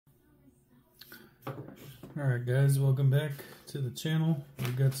Alright guys, welcome back to the channel.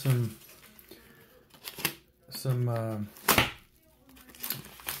 We've got some stuff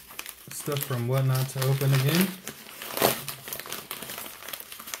from Whatnot to open again.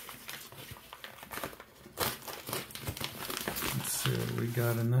 Let's see what we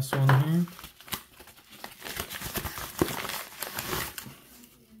got in this one here.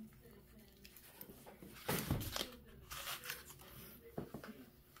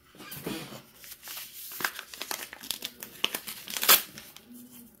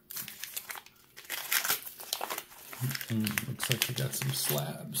 Looks like we got some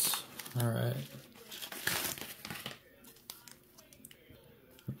slabs. Alright.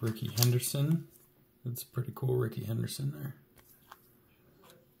 Ricky Henderson. That's pretty cool, Ricky Henderson there.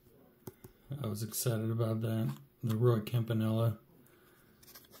 I was excited about that. The Roy Campanella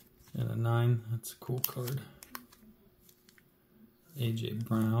and a 9. That's a cool card. AJ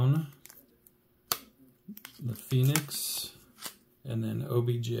Brown. The Phoenix. And then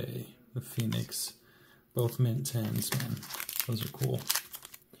OBJ. The Phoenix. Both mint 10s, man. Those are cool.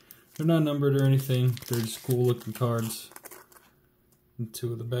 They're not numbered or anything. They're just cool looking cards. And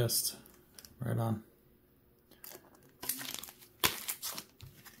 2 of the best. Right on.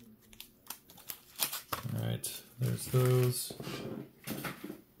 Alright, there's those.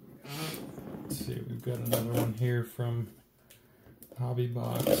 Let's see, we've got another one here from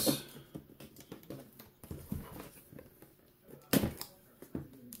Hobbybox.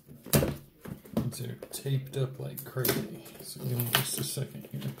 They're taped up like crazy, so give me just a second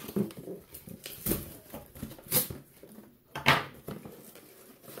here.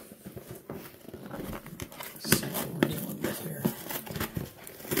 Let's see what we're dealing with here.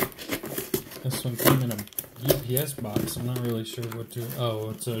 This one came in a UPS box. I'm not really sure what to.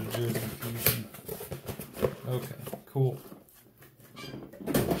 Oh, it's a Jersey Fusion. Okay, cool.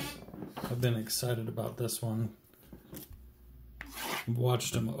 I've been excited about this one. I've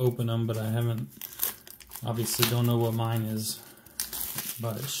watched them open them, but I haven't. Obviously, don't know what mine is,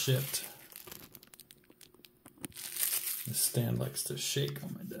 but it's shipped. The stand likes to shake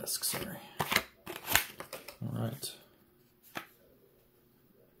on my desk, sorry. Alright.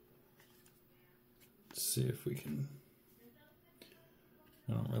 Let's see if we can...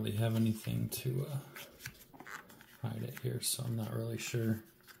 I don't really have anything to hide it here, so I'm not really sure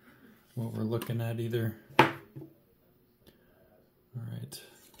what we're looking at either. Alright.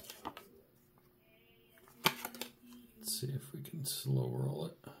 See if we can slow roll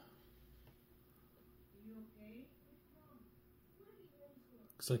it.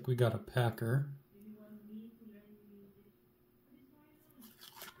 Looks like we got a Packer.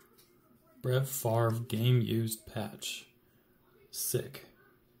 Brett Favre game used patch. Sick.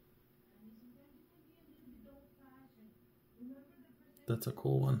 That's a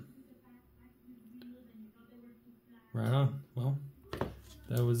cool one. Right on. Well,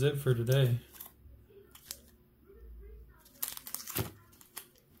 that was it for today.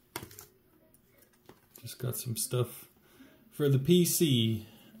 Just got some stuff for the PC,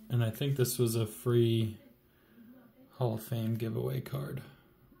 and I think this was a free Hall of Fame giveaway card.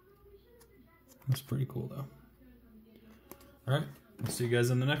 That's pretty cool though. Alright, I'll see you guys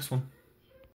in the next one.